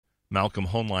Malcolm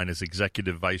Hoenlein is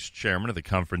Executive Vice Chairman of the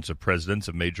Conference of Presidents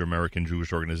of Major American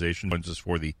Jewish Organizations. Joins us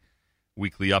for the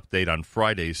weekly update on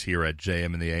Fridays here at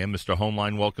JM in the AM. Mr.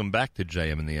 Hoenlein, welcome back to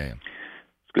JM in the AM.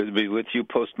 It's good to be with you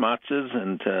post-matzahs,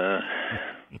 and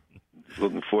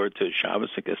looking forward to Shabbos,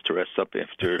 I guess, to rest up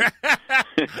after.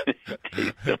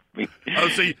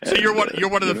 So you're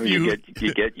one of the few.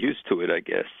 You get used to it, I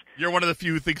guess. You're one of the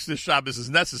few who thinks this Shabbos is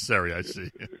necessary, I see.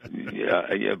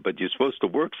 yeah, but you're supposed to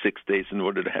work 6 days in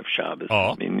order to have Shabbos.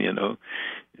 Oh. I mean,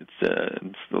 it's a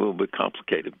little bit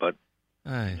complicated, but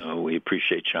we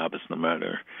appreciate Shabbos no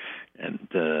matter. And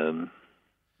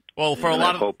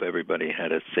I hope everybody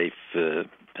had a safe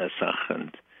Pesach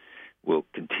and will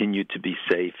continue to be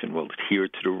safe and will adhere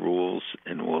to the rules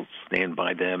and will stand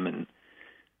by them and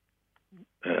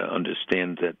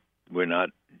understand that we're not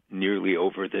nearly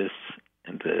over this.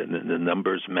 And the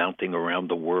numbers mounting around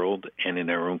the world and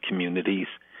in our own communities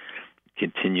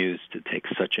continues to take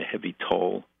such a heavy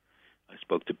toll. I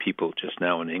spoke to people just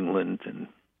now in England, and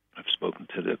I've spoken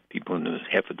to the people in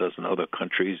half a dozen other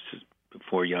countries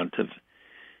before Yontiv.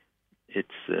 It's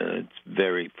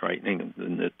very frightening,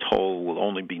 and the toll will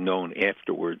only be known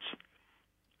afterwards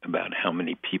about how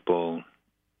many people,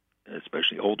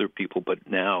 especially older people, but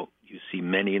now you see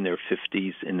many in their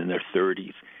 50s and in their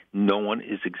 30s. No one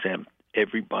is exempt.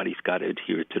 Everybody's got to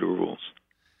adhere to the rules.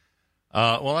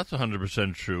 Well, that's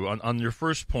 100% true. On your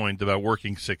first point about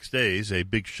working 6 days, a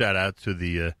big shout-out to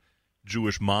the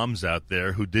Jewish moms out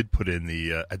there who did put in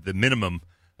at the minimum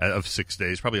of 6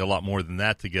 days, probably a lot more than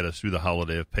that to get us through the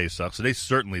holiday of Pesach. So they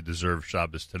certainly deserve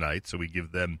Shabbos tonight, so we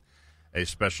give them a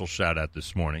special shout-out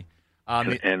this morning.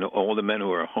 And all the men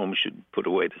who are home should put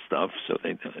away the stuff.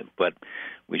 But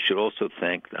we should also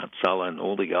thank the Hatzalah and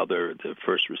all the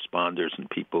first responders and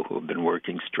people who have been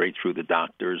working straight through the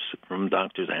doctors, from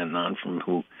doctors and non,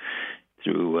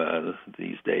 through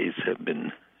these days have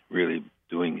been really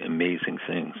doing amazing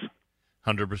things.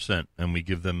 100%, and we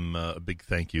give them a big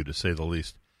thank you, to say the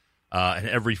least. And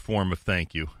every form of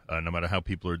thank you, no matter how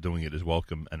people are doing it, is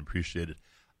welcome and appreciated.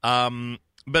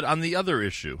 But on the other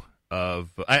issue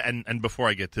and before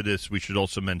I get to this, we should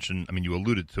also mention, I mean, you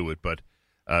alluded to it, but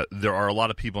there are a lot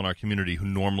of people in our community who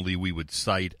normally we would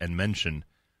cite and mention.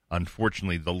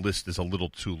 Unfortunately, the list is a little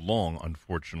too long,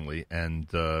 unfortunately, and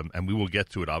we will get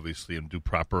to it, obviously, and do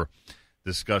proper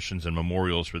discussions and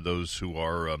memorials for those who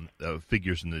are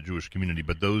figures in the Jewish community.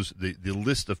 But the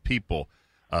list of people,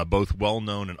 both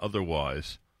well-known and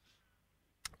otherwise,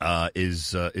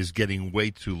 is getting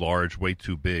way too large, way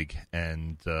too big,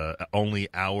 and only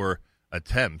our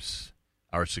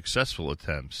successful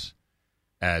attempts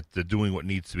at doing what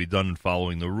needs to be done and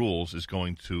following the rules is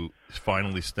going to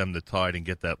finally stem the tide and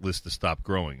get that list to stop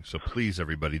growing. So please,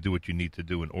 everybody, do what you need to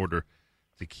do in order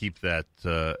to keep that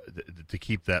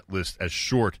list as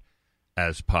short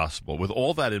as possible. With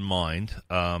all that in mind,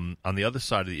 on the other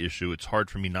side of the issue, it's hard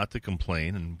for me not to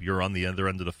complain, and you're on the other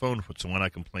end of the phone, so when I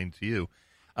complain to you,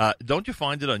 don't you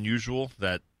find it unusual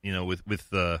that,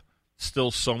 with still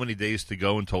so many days to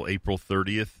go until April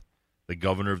 30th, the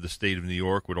governor of the state of New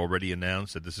York would already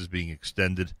announce that this is being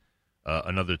extended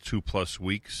another 2+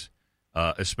 weeks,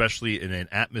 especially in an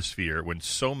atmosphere when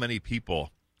so many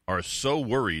people are so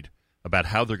worried about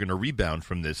how they're going to rebound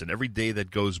from this. And every day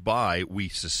that goes by, we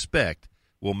suspect,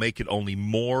 will make it only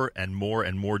more and more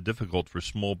and more difficult for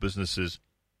small businesses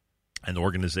and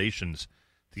organizations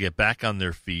to get back on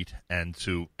their feet and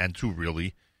to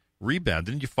really rebound.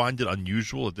 Didn't you find it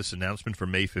unusual that this announcement for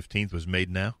May 15th was made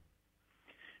now?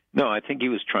 No, I think he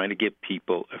was trying to give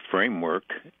people a framework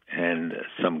and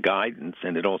some guidance,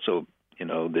 and it also,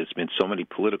 there's been so many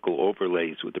political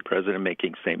overlays with the president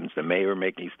making statements, the mayor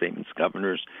making statements,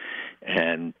 governors,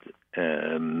 and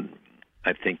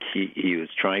I think he was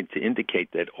trying to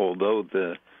indicate that although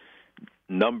the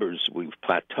numbers we've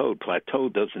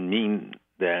plateaued doesn't mean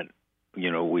that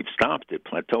we've stopped it.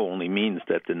 Plateau only means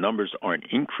that the numbers aren't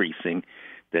increasing,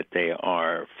 that they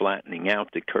are flattening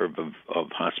out the curve of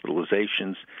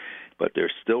hospitalizations, but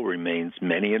there still remains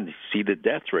many, and you see the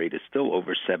death rate is still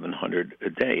over 700 a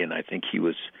day, and I think he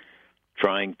was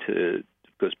trying to,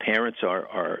 because parents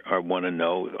are want to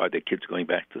know, are their kids going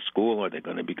back to school? Are they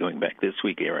going to be going back this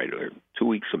week, right, or 2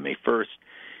 weeks from May 1st?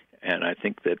 And I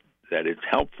think that it's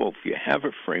helpful if you have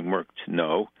a framework to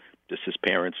know, just as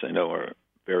parents I know are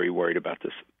very worried about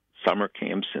the summer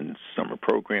camps and summer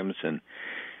programs, and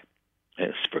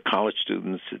as for college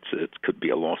students, it could be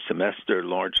a lost semester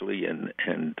largely, and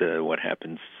what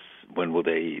happens, when will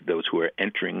those who are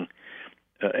entering,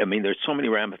 there's so many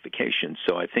ramifications.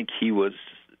 So I think he was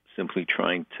simply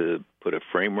trying to put a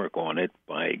framework on it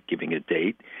by giving a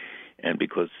date, and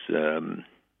because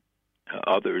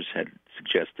others had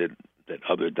suggested that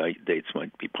other dates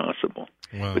might be possible.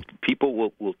 Wow. But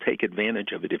people will take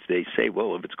advantage of it if they say,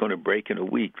 well, if it's going to break in a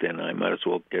week, then I might as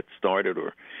well get started.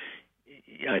 Or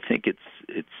I think it's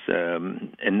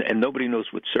and nobody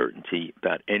knows with certainty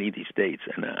about any of these dates.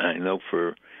 And I know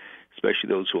for especially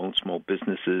those who own small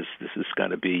businesses, this has got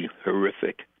to be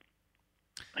horrific.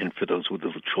 And for those with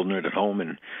little children at home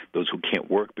and those who can't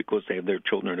work because they have their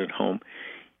children at home,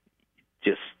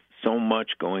 just so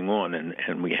much going on.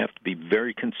 And we have to be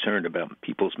very concerned about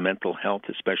people's mental health,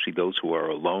 especially those who are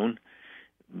alone,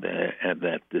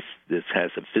 that this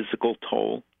has a physical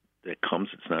toll that comes.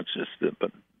 It's not just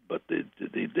but the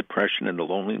depression and the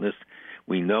loneliness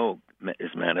we know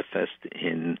is manifest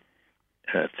in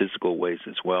physical ways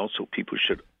as well. So people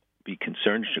should be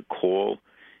concerned, should call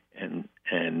and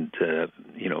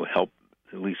help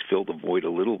at least fill the void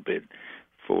a little bit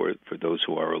for those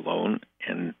who are alone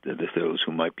and those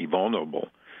who might be vulnerable.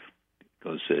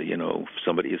 Because if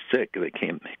somebody is sick, they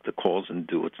can't make the calls and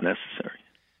do what's necessary.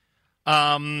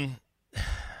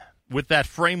 With that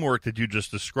framework that you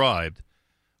just described,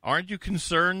 aren't you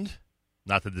concerned?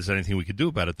 Not that there's anything we could do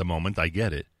about it at the moment. I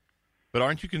get it, but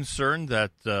aren't you concerned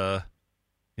that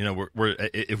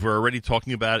if we're already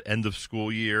talking about end of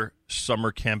school year,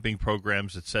 summer camping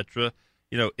programs, etc.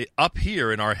 Up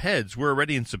here in our heads, we're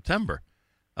already in September.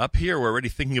 Up here, we're already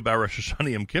thinking about Rosh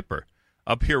Hashanah Yom Kippur.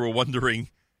 Up here, we're wondering,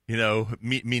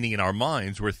 meaning in our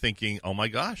minds, we're thinking, oh my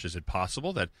gosh, is it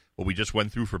possible that what we just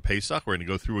went through for Pesach, we're going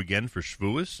to go through again for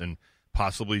Shavuos and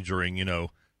possibly during,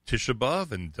 Tisha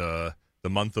B'Av and the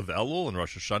month of Elul and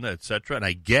Rosh Hashanah, etc. And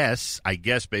I guess,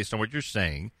 based on what you're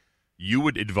saying, you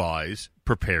would advise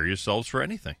prepare yourselves for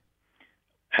anything.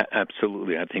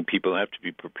 Absolutely. I think people have to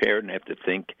be prepared and have to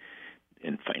think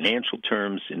in financial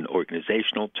terms, in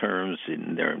organizational terms,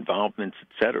 in their involvements, et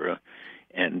cetera,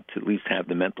 and to at least have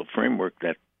the mental framework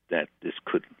that this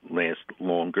could last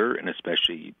longer, and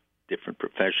especially different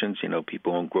professions.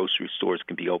 People in grocery stores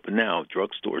can be open now.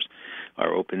 Drugstores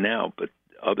are open now, but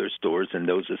other stores and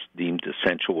those deemed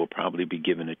essential will probably be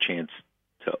given a chance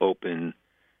to open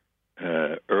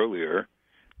earlier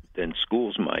than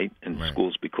schools might. And right.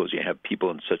 Schools, because you have people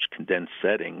in such condensed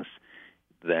settings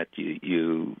that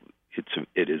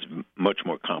it is much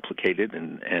more complicated,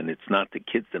 and it's not the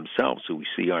kids themselves who we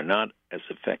see are not as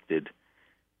affected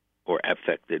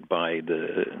by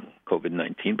the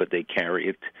COVID-19, but they carry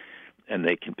it and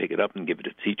they can pick it up and give it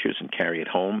to teachers and carry it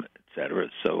home, et cetera.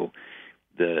 So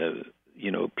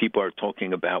people are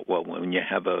talking about, well, when you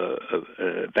have a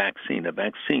vaccine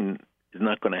is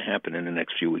not going to happen in the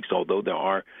next few weeks, although there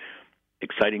are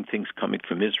exciting things coming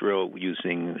from Israel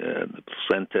using the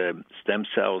placenta stem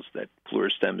cells that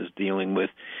Pluristem is dealing with,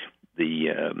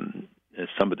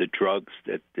 some of the drugs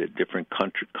that the different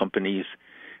companies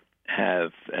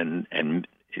have, and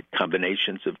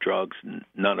combinations of drugs,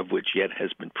 none of which yet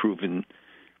has been proven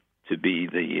to be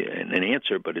an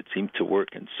answer, but it seemed to work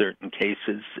in certain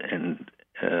cases, and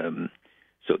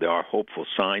so there are hopeful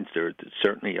signs. There's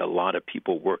certainly a lot of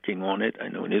people working on it. I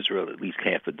know in Israel at least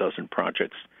half a dozen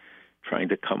projects trying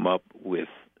to come up with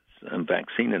some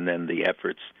vaccine, and then the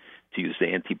efforts to use the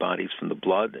antibodies from the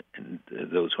blood and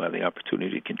those who have the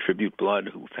opportunity to contribute blood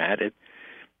who've had it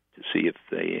to see if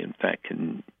they in fact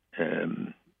can.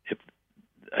 If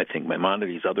I think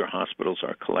Maimonides, other hospitals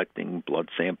are collecting blood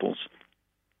samples.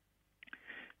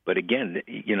 But again,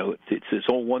 it's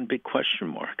all one big question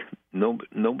mark.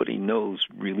 Nobody knows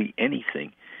really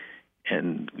anything.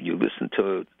 And you listen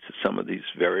to some of these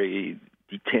very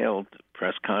detailed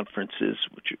press conferences,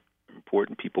 which are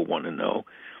important, people want to know.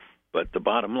 But the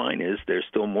bottom line is there's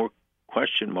still more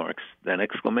question marks than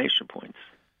exclamation points.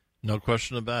 No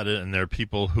question about it. And there are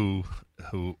people who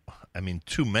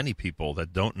too many people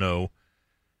that don't know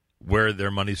where their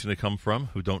money's going to come from,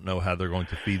 who don't know how they're going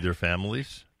to feed their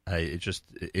families.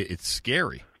 It's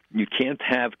scary. You can't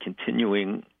have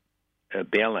continuing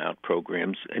bailout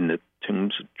programs in the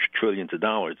terms of trillions of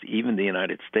dollars. Even the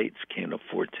United States can't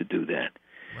afford to do that.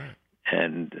 Right.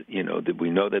 And, we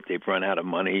know that they've run out of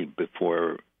money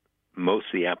before most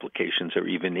of the applications are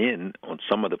even in on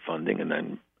some of the funding. And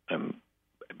then I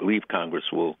believe Congress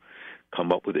will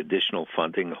come up with additional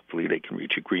funding. Hopefully they can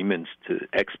reach agreements to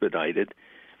expedite it.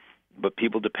 But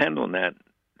people depend on that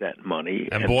money.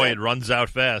 And boy, it runs out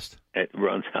fast. It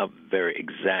runs out very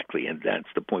exactly, and that's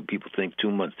the point. People think 2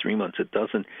 months, 3 months. It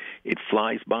doesn't. It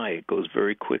flies by. It goes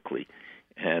very quickly.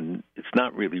 And it's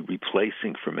not really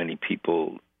replacing for many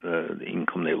people the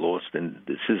income they lost. And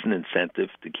this is an incentive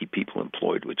to keep people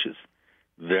employed, which is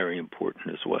very important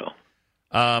as well.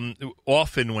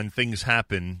 Often when things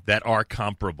happen that are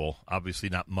comparable, obviously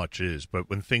not much is, but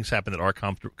when things happen that are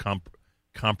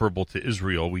comparable to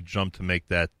Israel, we jump to make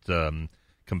that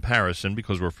comparison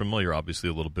because we're familiar, obviously,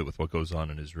 a little bit with what goes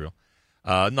on in Israel.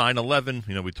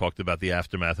 9/11, we talked about the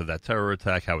aftermath of that terror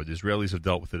attack, how the Israelis have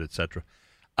dealt with it, etc.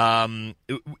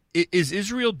 Is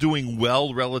Israel doing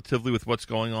well relatively with what's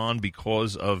going on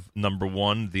because of, number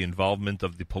one, the involvement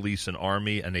of the police and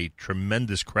army and a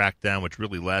tremendous crackdown, which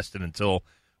really lasted until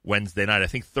Wednesday night? I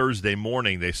think Thursday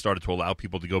morning they started to allow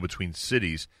people to go between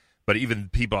cities. But even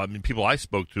people I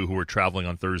spoke to who were traveling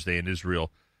on Thursday in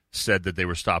Israel said that they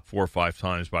were stopped 4 or 5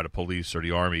 times by the police or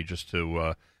the army just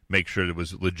to make sure it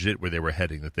was legit where they were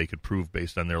heading, that they could prove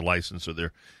based on their license or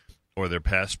their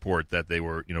passport that they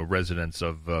were, residents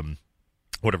of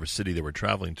whatever city they were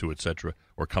traveling to, etc.,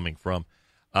 or coming from.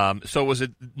 So was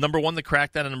it, number one, the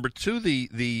crackdown, and number two,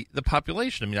 the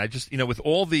population? I mean, I just, with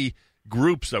all the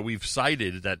groups that we've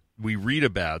cited that we read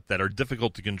about that are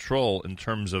difficult to control in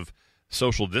terms of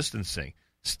social distancing,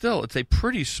 still, it's a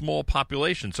pretty small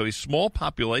population. So a small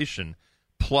population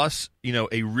plus,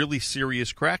 a really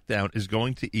serious crackdown is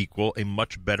going to equal a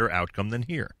much better outcome than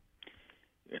here.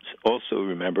 It's also,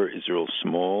 remember, Israel's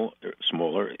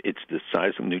smaller. It's the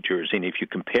size of New Jersey, and if you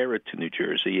compare it to New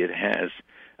Jersey, it has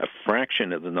a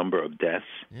fraction of the number of deaths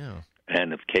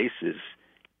and of cases,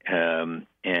 and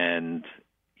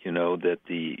that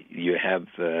you have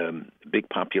a big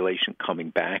population coming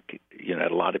back.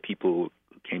 A lot of people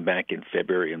came back in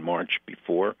February and March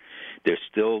before. There's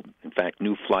still, in fact,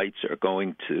 new flights are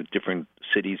going to different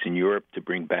cities in Europe to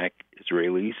bring back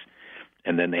Israelis,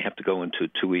 and then they have to go into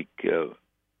a 2-week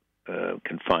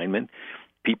confinement.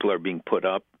 People are being put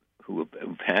up, who've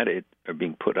had it, are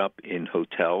being put up in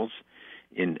hotels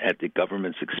at the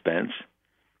government's expense.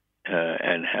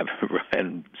 And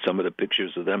some of the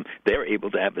pictures of them, they're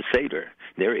able to have a Seder.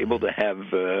 They're able to have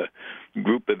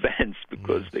group events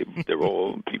because they're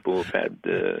all people who've had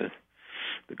the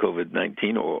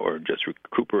COVID-19 or just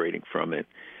recuperating from it.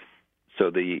 So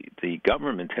the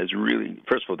government has really,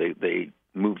 first of all, they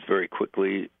moved very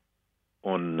quickly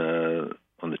on the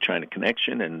China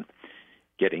connection and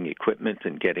getting equipment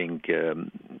and getting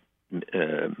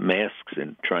masks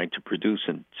and trying to produce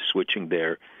and switching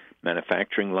their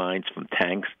manufacturing lines from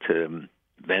tanks to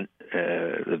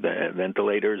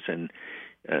ventilators, and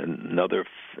another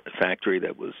factory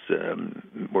that was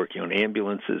working on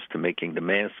ambulances to making the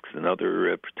masks and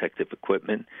other protective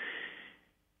equipment,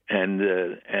 and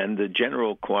the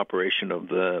general cooperation of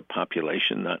the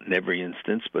population, not in every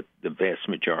instance, but the vast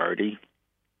majority.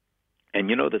 And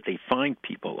that they fine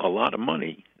people a lot of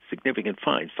money, significant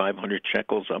fines, 500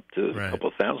 shekels up to a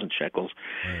couple thousand shekels.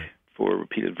 Right. For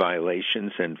repeated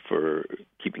violations and for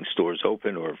keeping stores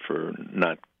open or for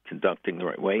not conducting the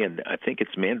right way. And I think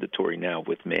it's mandatory now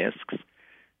with masks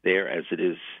there, as it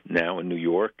is now in New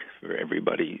York. For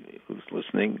everybody who's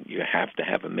listening, you have to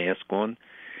have a mask on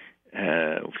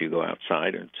if you go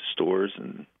outside or to stores.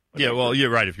 And yeah, well,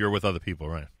 you're right. If you're with other people,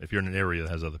 right? If you're in an area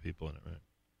that has other people in it, right?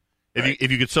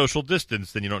 If you get social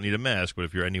distance, then you don't need a mask. But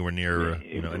if you're anywhere near,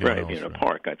 right, else, in a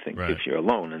park, I think if you're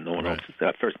alone and no one else is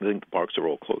there. First, I think the parks are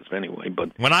all closed anyway.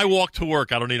 But when I walk to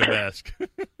work, I don't need a mask.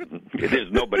 There's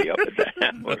nobody up at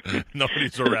that.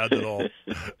 Nobody's around at all.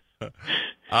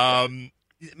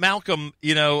 Malcolm,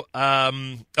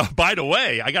 by the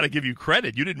way, I got to give you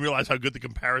credit. You didn't realize how good the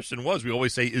comparison was. We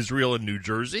always say Israel and New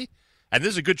Jersey, and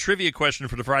this is a good trivia question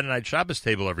for the Friday Night Shabbos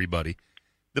table, everybody.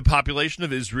 The population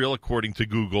of Israel, according to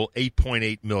Google,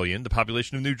 8.8 million. The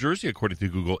population of New Jersey, according to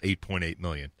Google, 8.8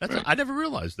 million. Right. I never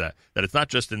realized that it's not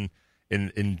just in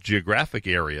geographic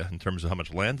area in terms of how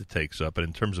much land it takes up, but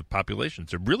in terms of population.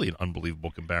 It's really an unbelievable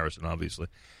comparison, obviously.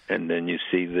 And then you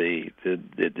see the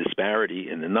disparity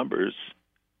in the numbers.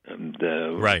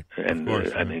 Right. And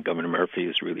I think Governor Murphy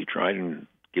has really tried and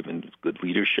given good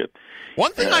leadership.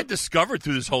 One thing I discovered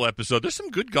through this whole episode, there's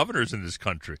some good governors in this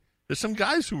country. There's some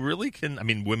guys who really can,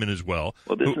 women as well.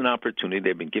 Well, there's an opportunity.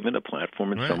 They've been given a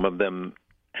platform, and some of them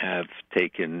have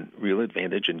taken real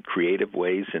advantage in creative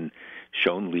ways and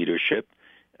shown leadership.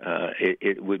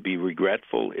 It would be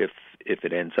regretful if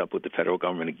it ends up with the federal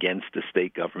government against the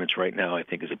state governments. Right now, I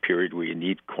think is a period where you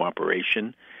need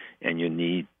cooperation, and you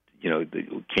need,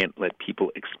 you can't let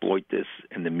people exploit this,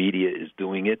 and the media is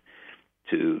doing it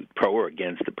to pro or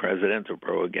against the president or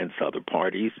pro against other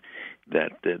parties.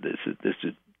 That this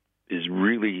is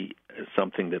really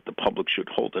something that the public should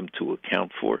hold them to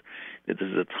account for, that this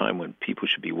is a time when people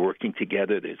should be working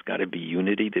together. There's got to be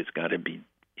unity. There's got to be,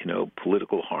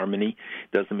 political harmony.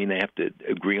 It doesn't mean they have to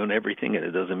agree on everything, and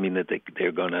it doesn't mean that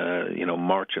they're going to,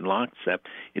 march in lockstep.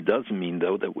 It does mean,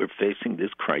 though, that we're facing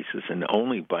this crisis, and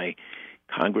only by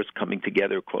Congress coming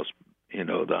together across,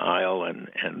 the aisle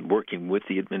and working with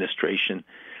the administration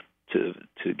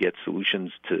to get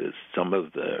solutions to some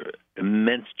of the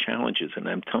immense challenges. And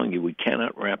I'm telling you, we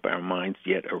cannot wrap our minds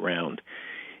yet around.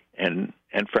 And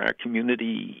for our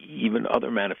community, even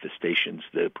other manifestations,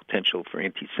 the potential for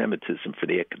anti-Semitism, for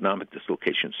the economic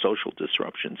dislocation, social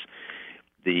disruptions,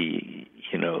 the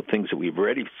things that we've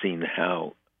already seen,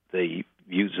 how they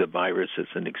use the virus as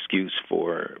an excuse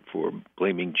for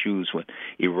blaming Jews when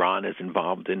Iran is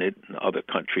involved in it, and other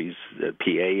countries, the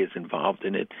PA is involved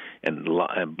in it, and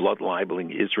blood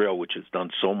libeling Israel, which has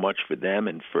done so much for them,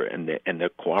 and their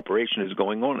cooperation is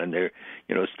going on, and they're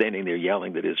standing there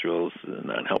yelling that Israel's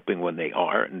not helping when they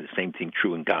are, and the same thing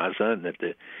true in Gaza, and that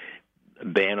the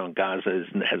ban on Gaza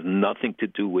has nothing to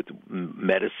do with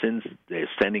medicines. They're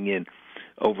sending in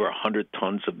over 100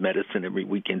 tons of medicine every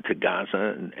week into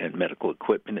Gaza and medical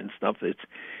equipment and stuff. It's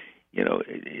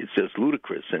just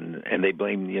ludicrous, and they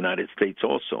blame the United States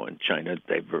also, and China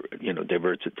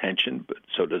diverts attention, but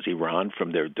so does Iran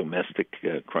from their domestic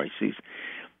crises.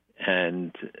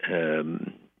 And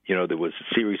there was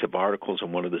a series of articles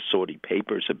in one of the Saudi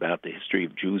papers about the history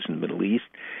of Jews in the Middle East,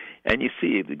 and you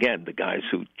see again the guys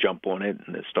who jump on it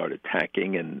and they start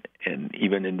attacking, and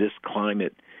even in this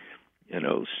climate,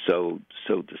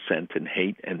 so dissent and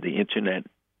hate, and the internet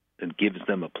gives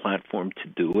them a platform to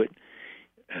do it,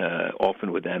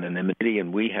 often with anonymity,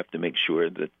 and we have to make sure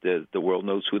that the world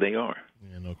knows who they are.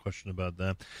 Yeah, no question about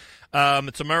that.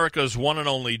 It's America's one and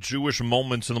only Jewish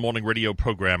Moments in the Morning radio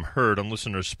program, heard on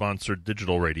listener-sponsored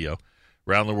digital radio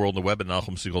around the world on the web at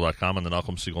NachumSegal.com, on the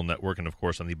Nachum Segal Network, and, of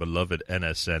course, on the beloved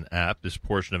NSN app. This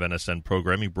portion of NSN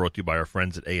programming brought to you by our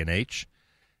friends at A&H.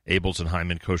 Abel's and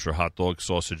Hyman Kosher Hot Dog,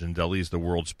 Sausage, and Deli is the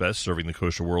world's best, serving the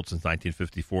kosher world since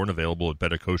 1954 and available at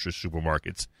better kosher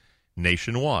supermarkets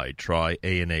nationwide. Try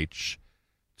A&H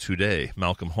today.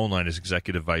 Malcolm Holnine is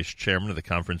Executive Vice Chairman of the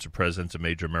Conference of Presidents of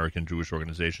Major American Jewish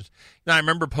Organizations. Now, I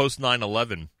remember post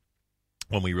 9/11,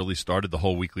 when we really started the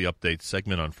whole weekly update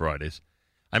segment on Fridays,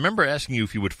 I remember asking you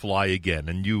if you would fly again,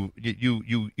 and you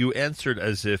answered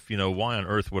as if, why on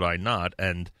earth would I not?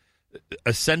 And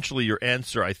essentially your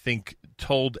answer, I think,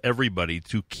 told everybody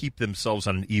to keep themselves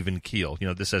on an even keel.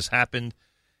 This has happened.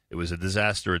 It was a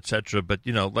disaster, etc. But,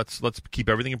 let's keep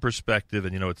everything in perspective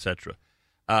and, etc.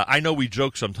 I know we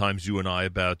joke sometimes, you and I,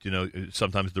 about,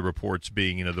 sometimes the reports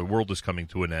being, the world is coming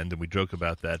to an end, and we joke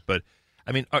about that. But,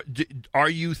 I mean, are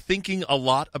you thinking a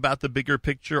lot about the bigger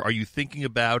picture? Are you thinking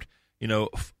about,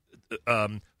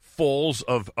 falls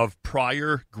of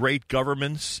prior great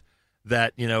governments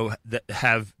that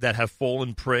that have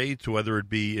fallen prey to, whether it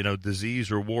be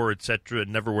disease or war, etc.,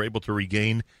 and never were able to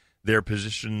regain their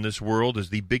position in this world? Is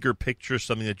the bigger picture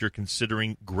something that you're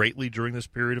considering greatly during this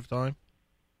period of time?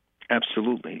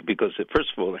 Absolutely, because first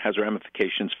of all, it has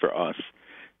ramifications for us,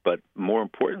 but more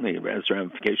importantly, it has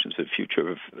ramifications for the future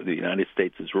of the United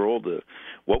States' role.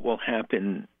 What will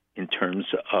happen in terms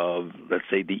of, let's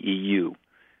say, the EU?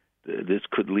 This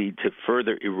could lead to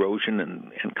further erosion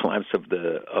and collapse of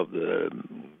the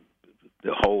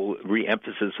whole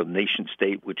re-emphasis of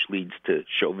nation-state, which leads to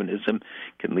chauvinism,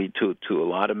 can lead to a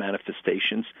lot of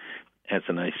manifestations. As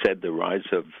I said, the rise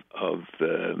of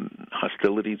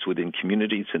hostilities within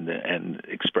communities and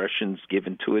expressions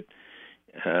given to it,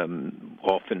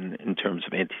 often in terms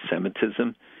of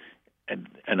anti-Semitism,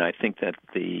 and I think that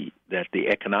the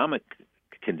economic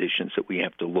conditions that we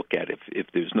have to look at. If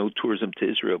there's no tourism to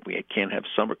Israel, we can't have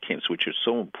summer camps, which are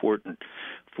so important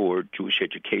for Jewish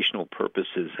educational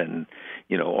purposes, and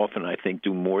often I think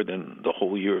do more than the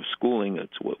whole year of schooling.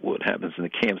 It's what happens in the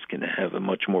camps can have a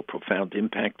much more profound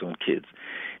impact on kids.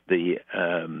 The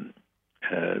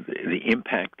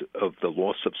impact of the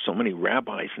loss of so many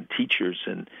rabbis and teachers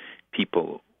and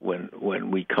people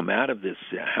when we come out of this,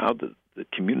 how the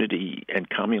community and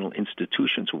communal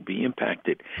institutions will be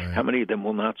impacted. Right. How many of them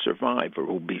will not survive or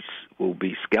will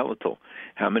be skeletal?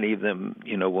 How many of them,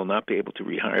 will not be able to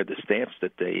rehire the staffs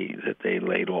that they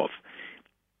laid off?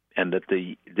 And that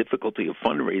the difficulty of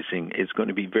fundraising is going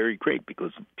to be very great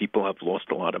because people have lost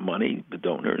a lot of money, the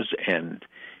donors, and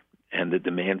the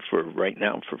demand for right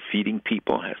now for feeding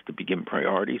people has to be given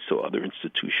priority, so other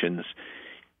institutions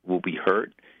will be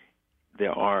hurt.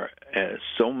 There are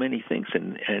so many things,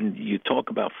 and you talk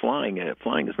about flying.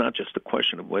 Flying is not just a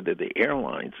question of whether the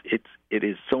airlines. It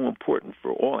is so important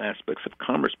for all aspects of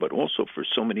commerce, but also for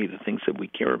so many of the things that we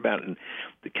care about and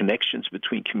the connections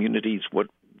between communities. What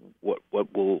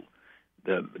will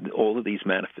all of these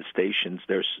manifestations?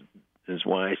 There's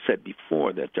why I said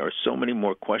before that there are so many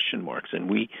more question marks, and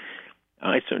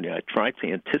I try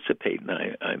to anticipate,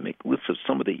 and I make lists of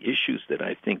some of the issues that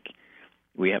I think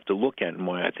we have to look at, and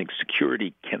why I think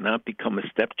security cannot become a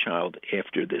stepchild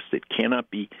after this. It cannot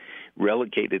be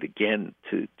relegated again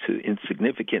to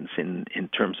insignificance in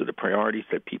terms of the priorities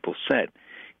that people set,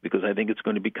 because I think it's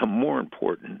going to become more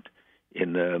important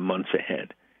in the months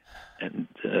ahead. And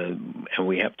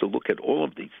we have to look at all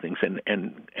of these things, and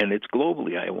it's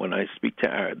globally. When I speak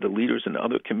to the leaders in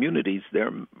other communities,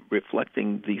 they're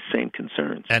reflecting these same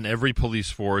concerns. And every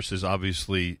police force is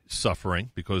obviously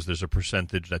suffering because there's a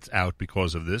percentage that's out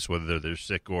because of this, whether they're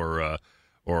sick or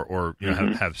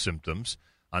have symptoms.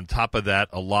 On top of that,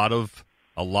 a lot of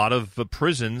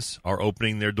prisons are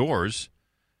opening their doors.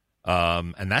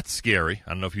 And that's scary.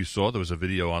 I don't know if you saw, there was a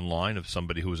video online of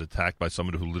somebody who was attacked by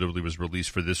somebody who literally was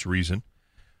released for this reason.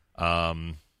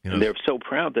 And they're so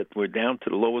proud that we're down to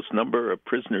the lowest number of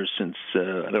prisoners since,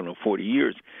 40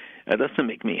 years. That doesn't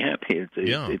make me happy.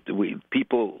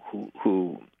 People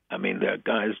there are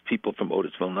guys, people from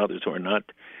Otisville and others who are not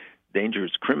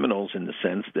dangerous criminals in the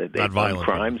sense that they've done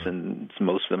crimes, and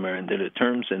most of them are under their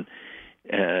terms.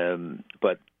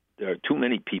 But there are too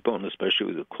many people, and especially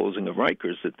with the closing of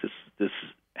Rikers, that this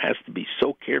has to be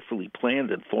so carefully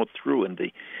planned and thought through. And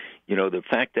the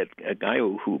fact that a guy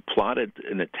who plotted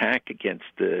an attack against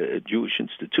Jewish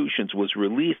institutions was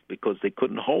released because they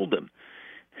couldn't hold him.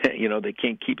 They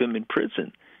can't keep him in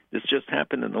prison. This just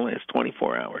happened in the last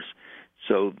 24 hours.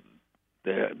 So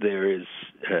there is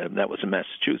that was in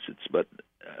Massachusetts, but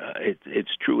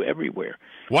it's true everywhere.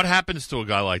 What happens to a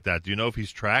guy like that? Do you know if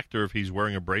he's tracked or if he's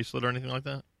wearing a bracelet or anything like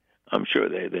that? I'm sure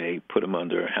they put him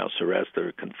under house arrest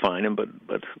or confine him, but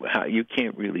how, you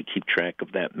can't really keep track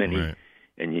of that many. Right.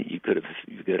 And you could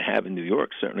have in New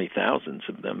York certainly thousands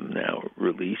of them now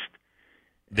released.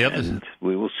 And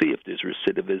we will see if there's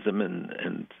recidivism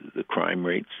and the crime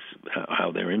rates,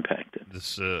 how they're impacted.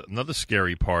 This another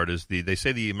scary part is they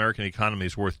say the American economy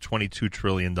is worth $22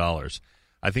 trillion. I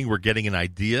think we're getting an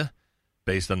idea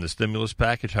based on the stimulus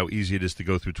package how easy it is to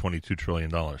go through $22 trillion.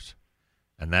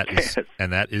 And that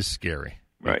is scary,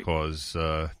 right? Because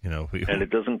and it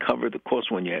doesn't cover the cost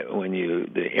when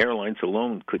the airlines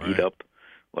alone could eat up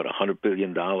 $100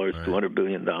 billion, $200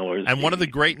 billion. And one of the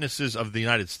greatnesses of the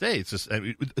United States is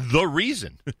the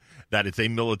reason that it's a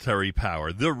military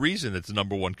power. The reason it's the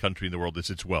number one country in the world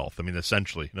is its wealth. I mean,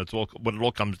 essentially, it's all what it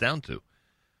all comes down to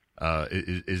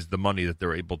is the money that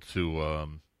they're able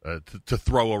to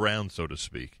throw around, so to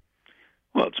speak.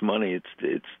 Well, it's money.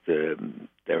 It's the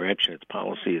direction. It's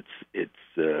policy.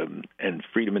 And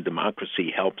freedom and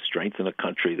democracy help strengthen a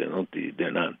country.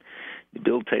 They're not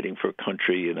debilitating for a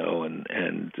country,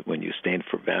 and when you stand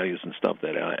for values and stuff,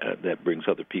 that brings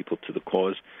other people to the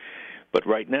cause. But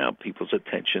right now, people's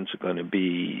priorities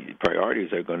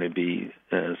are going to be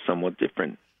somewhat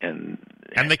different. And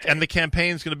the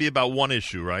campaign's going to be about one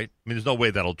issue, right? I mean, there's no way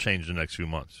that'll change in the next few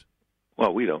months.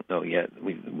 Well, we don't know yet.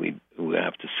 We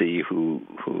have to see who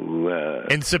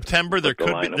in September. There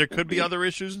could be other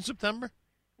issues in September.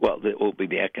 Well, it will be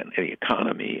the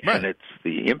economy, right. And it's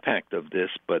the impact of this.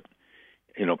 But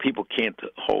people can't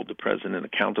hold the president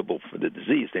accountable for the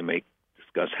disease. They may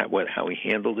discuss how he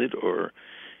handled it, or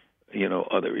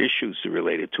other issues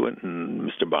related to it. And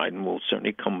Mr. Biden will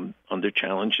certainly come under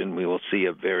challenge, and we will see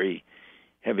a very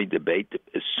heavy debate,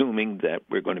 assuming that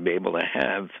we're going to be able to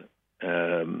have.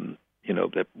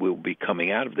 That we'll be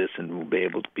coming out of this, and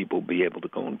people will be able to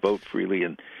go and vote freely,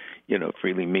 and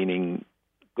freely meaning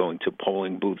going to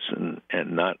polling booths and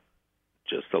not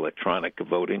just electronic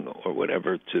voting or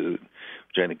whatever, which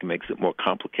I think makes it more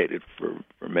complicated for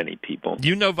many people.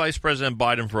 You know Vice President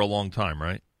Biden for a long time,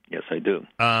 right? Yes, I do.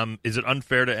 Is it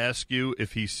unfair to ask you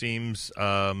if he seems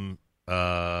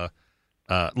less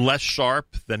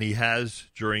sharp than he has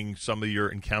during some of your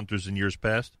encounters in years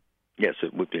past? Yes,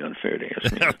 it would be unfair to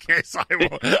ask me. Okay, so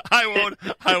I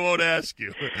won't ask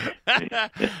you.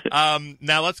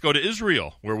 Now let's go to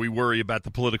Israel, where we worry about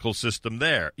the political system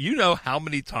there. You know how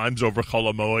many times over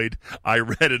Chol HaMoed I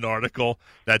read an article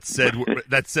that said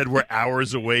we're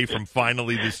hours away from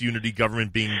finally this unity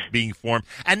government being formed.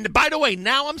 And by the way,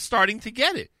 now I'm starting to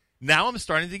get it.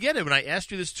 When I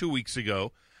asked you this 2 weeks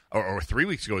ago, or 3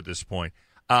 weeks ago at this point,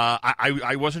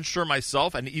 I wasn't sure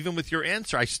myself, and even with your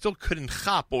answer, I still couldn't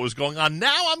chop what was going on.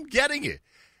 Now I'm getting it.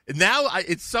 Now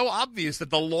it's so obvious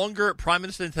that the longer Prime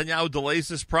Minister Netanyahu delays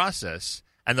this process,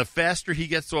 and the faster he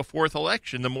gets to a fourth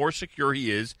election, the more secure he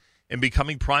is in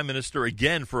becoming Prime Minister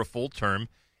again for a full term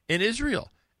in Israel.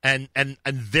 And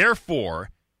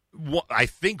therefore, I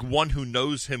think one who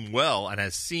knows him well and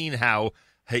has seen how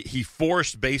he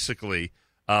forced basically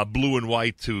blue and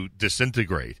white to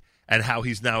disintegrate, and how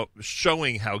he's now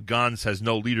showing how Gantz has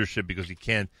no leadership because he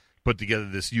can't put together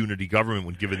this unity government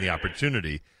when given the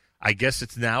opportunity. I guess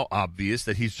it's now obvious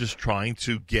that he's just trying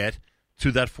to get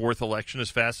to that fourth election as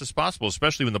fast as possible,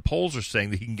 especially when the polls are saying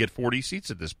that he can get 40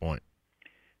 seats at this point.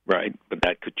 Right, but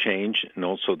that could change, and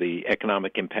also the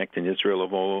economic impact in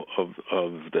Israel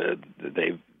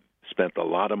they've spent a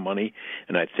lot of money,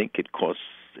 and I think it costs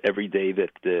every day that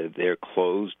they're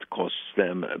closed costs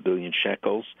them $1 billion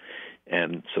shekels,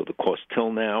 and so the cost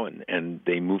till now, and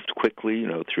they moved quickly,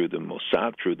 through the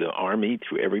Mossad, through the army,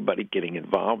 through everybody getting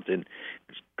involved and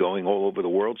going all over the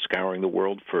world, scouring the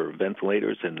world for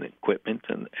ventilators and equipment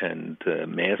and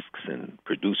masks and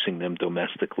producing them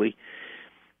domestically.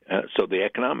 So the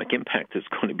economic impact is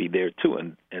going to be there too,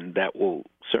 and that will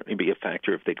certainly be a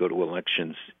factor if they go to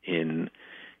elections in.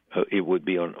 It would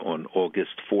be on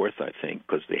August 4th, I think,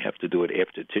 because they have to do it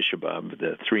after Tisha B'Av.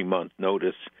 The 3-month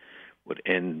notice would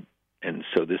end, and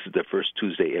so this is the first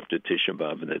Tuesday after Tisha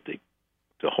B'Av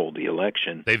to hold the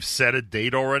election. They've set a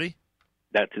date already?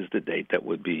 That is the date that it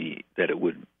would be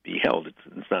held.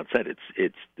 It's not set.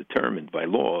 It's determined by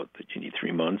law that you need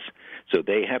 3 months. So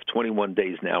they have 21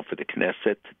 days now for the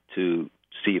Knesset to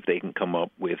see if they can come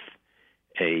up with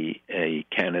a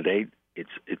candidate.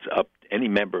 It's up. Any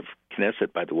member of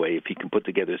Knesset, by the way, if he can put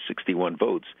together 61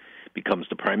 votes, becomes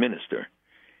the prime minister.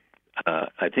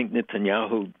 I think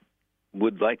Netanyahu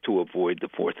would like to avoid the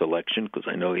fourth election because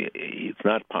I know it's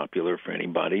not popular for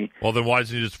anybody. Well, then why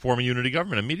doesn't he just form a unity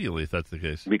government immediately if that's the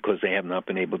case? Because they have not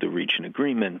been able to reach an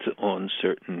agreement on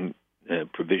certain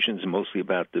provisions, mostly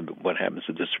about what happens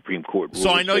to the Supreme Court rules.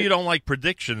 So I know you don't like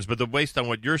predictions, but based on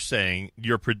what you're saying,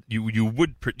 you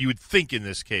would think in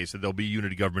this case that there'll be a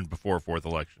unity government before a fourth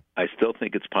election. I still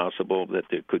think it's possible that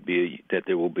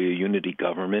there will be a unity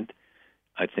government.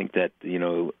 I think that,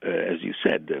 as you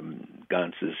said,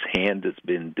 Gantz's hand has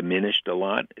been diminished a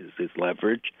lot, his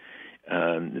leverage.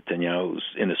 Netanyahu's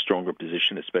in a stronger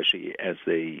position, especially as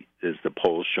the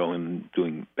polls show him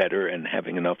doing better and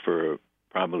having enough for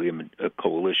probably a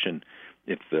coalition.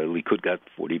 If Likud got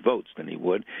 40 votes, then he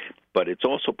would. But it's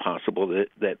also possible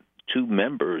that two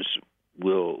members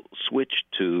will switch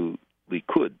to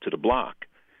Likud, to the bloc,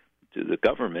 to the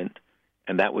government,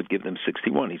 and that would give them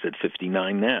 61. He's at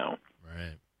 59 now.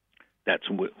 Right. That's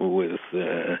with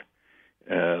the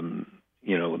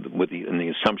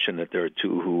assumption that there are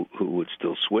two who would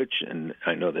still switch, and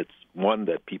I know that's one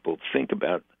that people think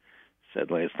about.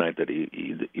 Said last night that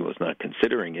he was not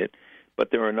considering it,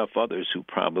 but there are enough others who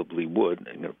probably would,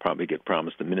 and they'll probably get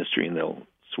promised the ministry and they'll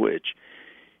switch.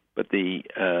 But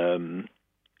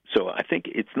so I think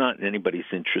it's not in anybody's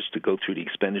interest to go through the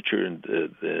expenditure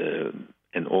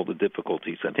and all the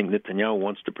difficulties. I think Netanyahu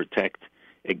wants to protect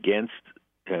against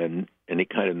any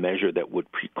kind of measure that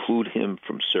would preclude him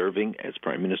from serving as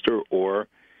prime minister or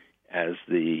as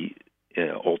the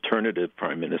alternative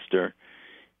prime minister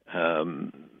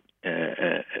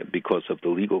because of the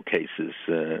legal cases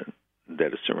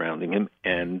that are surrounding him.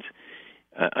 And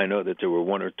I know that there were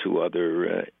one or two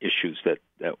other issues that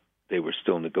they were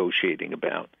still negotiating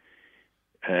about.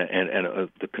 And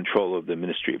the control of the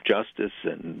Ministry of Justice,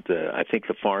 and I think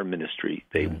the Foreign Ministry,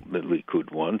 the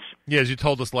Likud wants. Yeah, as you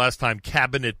told us last time,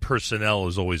 cabinet personnel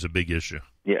is always a big issue.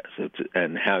 Yes,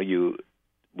 and how you,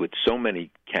 with so many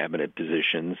cabinet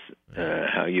positions,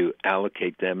 how you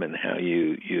allocate them and how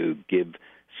you give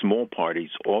small parties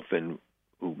often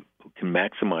who can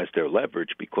maximize their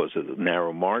leverage because of the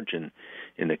narrow margin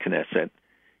in the Knesset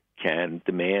can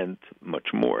demand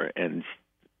much more, and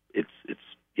it's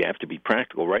you have to be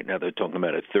practical. Right now they're talking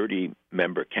about a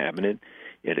 30-member cabinet.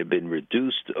 It had been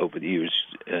reduced over the years,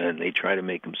 and they try to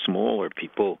make them smaller.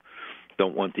 People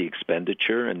don't want the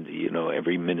expenditure, and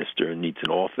every minister needs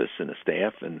an office and a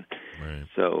staff, and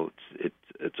so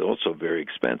it's also very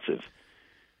expensive.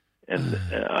 And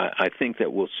I think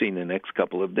that we'll see in the next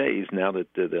couple of days, now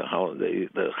that the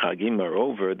Chagim are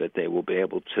over, that they will be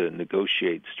able to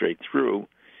negotiate straight through.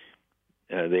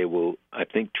 They will, I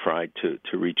think, try to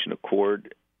reach an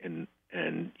accord. And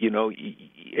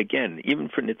again, even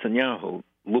for Netanyahu,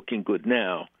 looking good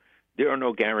now, there are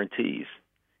no guarantees.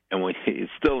 And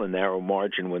it's still a narrow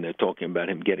margin when they're talking about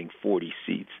him getting 40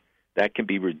 seats. That can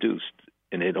be reduced,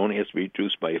 and it only has to be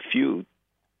reduced by a few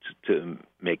to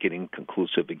make it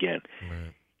inconclusive again.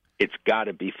 Right. It's got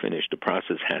to be finished. The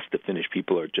process has to finish.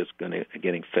 People are just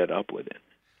getting fed up with it.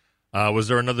 Was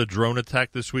there another drone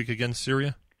attack this week against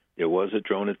Syria? There was a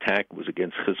drone attack. It was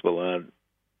against Hezbollah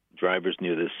drivers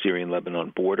near the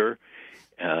Syrian-Lebanon border.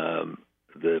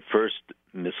 The first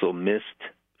missile missed,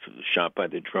 shot by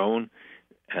the drone.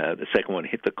 The second one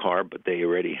hit the car, but they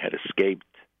already had escaped.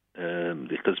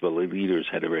 The Hezbollah leaders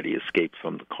had already escaped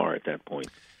from the car at that point.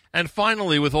 And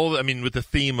finally, with the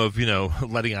theme of,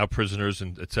 letting out prisoners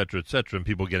and et cetera, and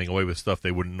people getting away with stuff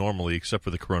they wouldn't normally, except for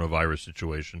the coronavirus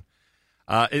situation,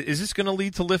 Is this going to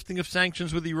lead to lifting of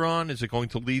sanctions with Iran? Is it going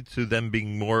to lead to them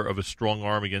being more of a strong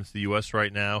arm against the U.S.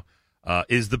 right now?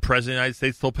 Is the President of the United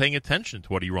States still paying attention to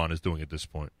what Iran is doing at this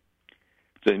point?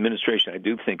 The administration, I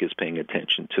do think, is paying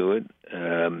attention to it.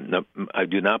 No, I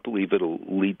do not believe it'll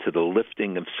lead to the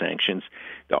lifting of sanctions.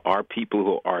 There are people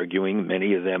who are arguing,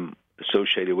 many of them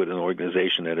associated with an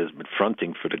organization that has been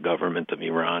fronting for the government of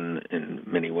Iran in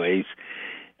many ways.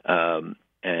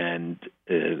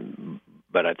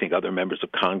 But I think other members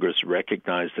of Congress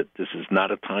recognize that this is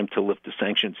not a time to lift the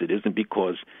sanctions. It isn't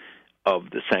because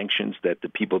of the sanctions that the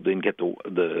people didn't get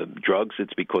the drugs.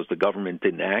 It's because the government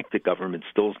didn't act. The government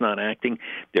still is not acting.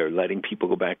 They're letting people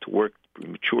go back to work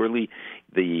prematurely.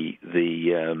 The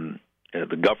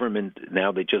government,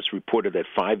 now they just reported that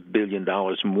 $5 billion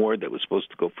more that was supposed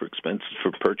to go for expenses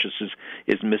for purchases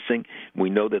is missing.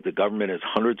 We know that the government has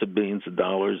hundreds of billions of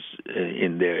dollars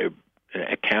in their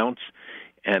accounts,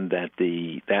 and that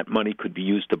that money could be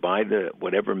used to buy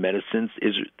whatever medicines.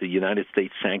 The United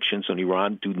States sanctions on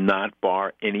Iran do not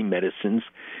bar any medicines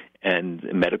and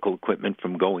medical equipment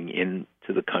from going into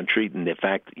the country. And in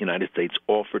fact, the United States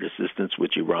offered assistance,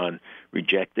 which Iran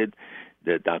rejected.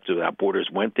 The Doctors Without Borders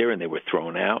went there, and they were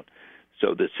thrown out.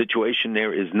 So the situation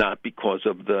there is not because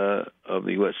of the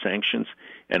U.S. sanctions,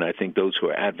 and I think those who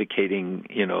are advocating,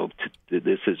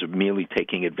 this is merely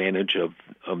taking advantage of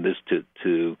this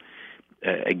to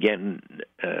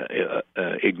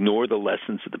ignore the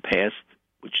lessons of the past,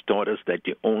 which taught us that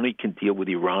you only can deal with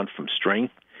Iran from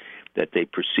strength, that they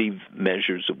perceive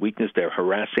measures of weakness. They're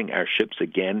harassing our ships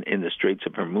again in the Straits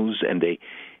of Hormuz, and they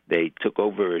took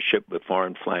over a ship, a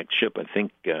foreign flag ship, I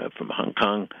think, from Hong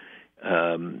Kong,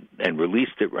 and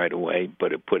released it right away,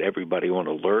 but it put everybody on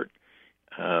alert.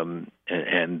 I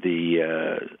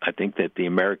think that the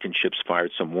American ships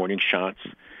fired some warning shots.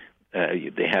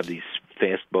 They have these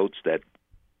fast boats that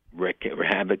wreak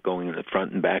havoc going in the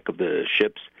front and back of the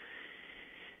ships.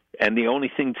 And the only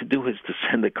thing to do is to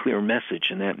send a clear message,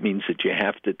 and that means that you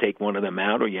have to take one of them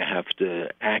out, or you have to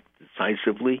act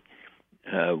decisively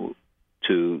to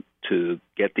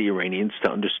get the Iranians to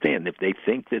understand. If they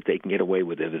think that they can get away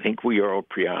with it, they think we are all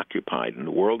preoccupied and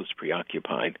the world is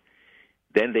preoccupied,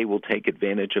 then they will take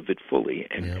advantage of it fully.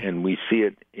 And we see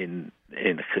it in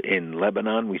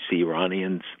Lebanon. We see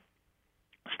Iranians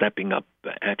stepping up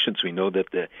actions. We know that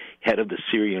the head of the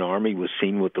Syrian army was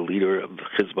seen with the leader of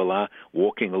Hezbollah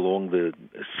walking along the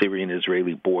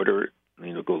Syrian-Israeli border,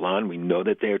 Golan. We know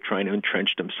that they are trying to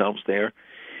entrench themselves there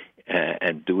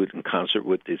and do it in concert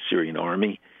with the Syrian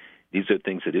army. These are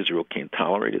things that Israel can't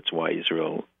tolerate. It's why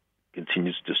Israel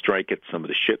continues to strike at some of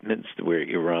the shipments where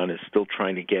Iran is still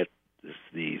trying to get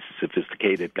these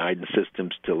sophisticated guidance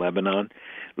systems to Lebanon.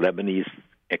 Lebanese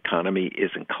economy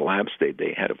isn't collapsed.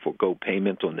 They had to forego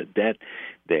payment on the debt.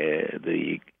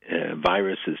 The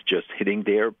virus is just hitting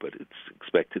there, but it's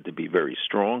expected to be very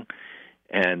strong.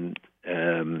 And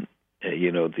the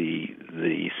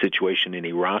situation in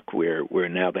Iraq, where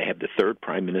now they have the third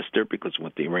prime minister because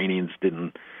what the Iranians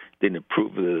didn't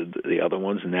approve of the other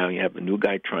ones, and now you have a new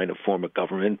guy trying to form a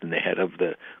government, and the head of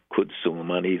the Quds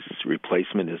Soleimani's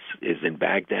replacement is in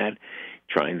Baghdad,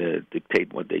 trying to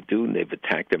dictate what they do, and they've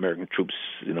attacked American troops,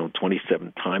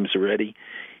 27 times already.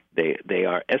 They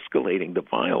are escalating the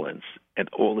violence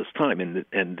at all this time,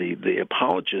 and the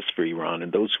apologists for Iran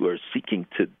and those who are seeking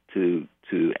to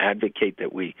advocate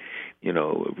that we,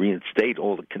 reinstate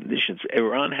all the conditions.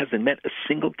 Iran hasn't met a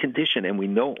single condition, and we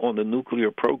know on the nuclear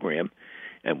program,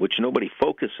 and which nobody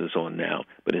focuses on now,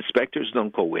 but inspectors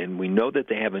don't go in. We know that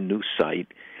they have a new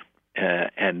site,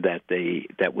 and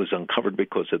that was uncovered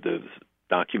because of the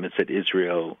documents that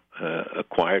Israel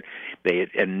acquired. They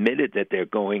admitted that they're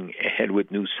going ahead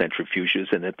with new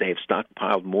centrifuges and that they have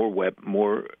stockpiled more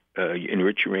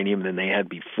enriched uranium than they had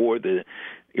before the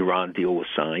Iran deal was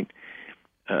signed.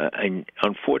 And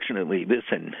unfortunately, this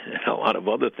and a lot of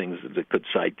other things that could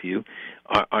cite to you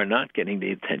are not getting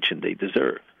the attention they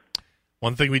deserve.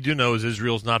 One thing we do know is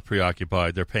Israel's not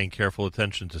preoccupied. They're paying careful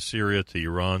attention to Syria, to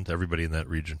Iran, to everybody in that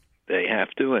region. They have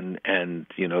to, and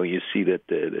you see that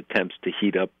the attempts to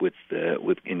heat up with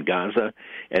in Gaza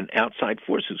and outside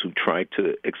forces who try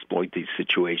to exploit these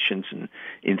situations and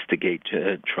instigate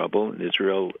trouble. And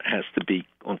Israel has to be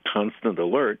on constant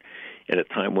alert at a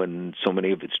time when so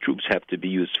many of its troops have to be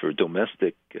used for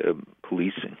domestic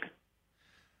policing.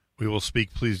 We will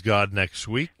speak, please God, next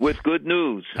week. With good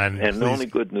news, and only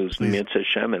good news. Mitzvah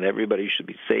Hashem, and everybody should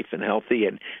be safe and healthy,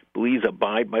 and please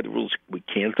abide by the rules. We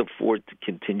can't afford to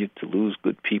continue to lose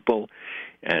good people,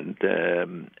 and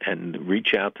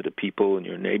reach out to the people in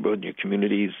your neighborhood, in your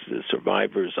communities,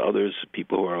 survivors, others,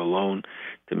 people who are alone,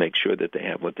 to make sure that they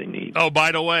have what they need. Oh,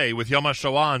 by the way, with Yom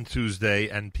HaShoah on Tuesday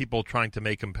and people trying to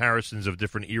make comparisons of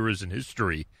different eras in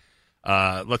history,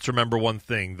 let's remember one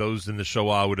thing. Those in the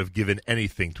Shoah would have given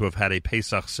anything to have had a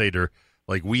Pesach Seder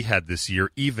like we had this year,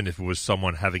 even if it was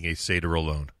someone having a Seder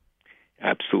alone.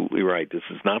 Absolutely right. This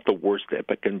is not the worst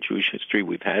epoch in Jewish history.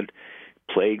 We've had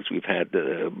plagues. We've had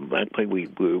the Black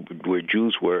Plague where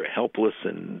Jews were helpless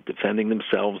and defending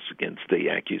themselves against the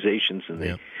accusations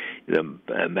and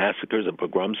the massacres and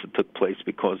pogroms that took place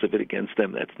because of it against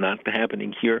them. That's not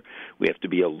happening here. We have to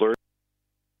be alert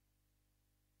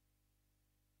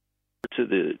to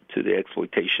the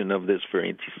exploitation of this for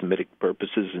anti-Semitic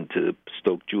purposes and to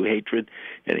stoke Jew hatred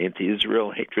and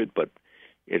anti-Israel hatred, but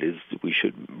we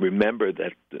should remember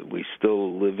that we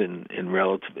still live in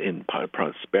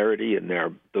prosperity, and there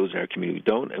are those in our community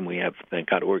who don't, and we have, thank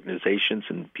God, organizations,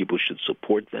 and people should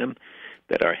support them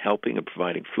that are helping and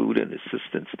providing food and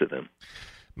assistance to them.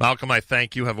 Malcolm, I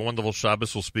thank you. Have a wonderful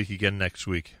Shabbos. We'll speak again next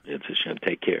week. It's Hashem.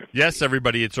 Take care. Yes,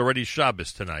 everybody, it's already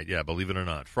Shabbos tonight. Yeah, believe it or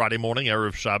not. Friday morning,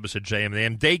 Erev Shabbos at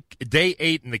JM. Day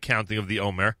 8 in the counting of the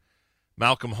Omer.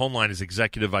 Malcolm Hoenlein is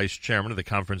Executive Vice Chairman of the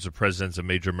Conference of Presidents of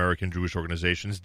Major American Jewish Organizations.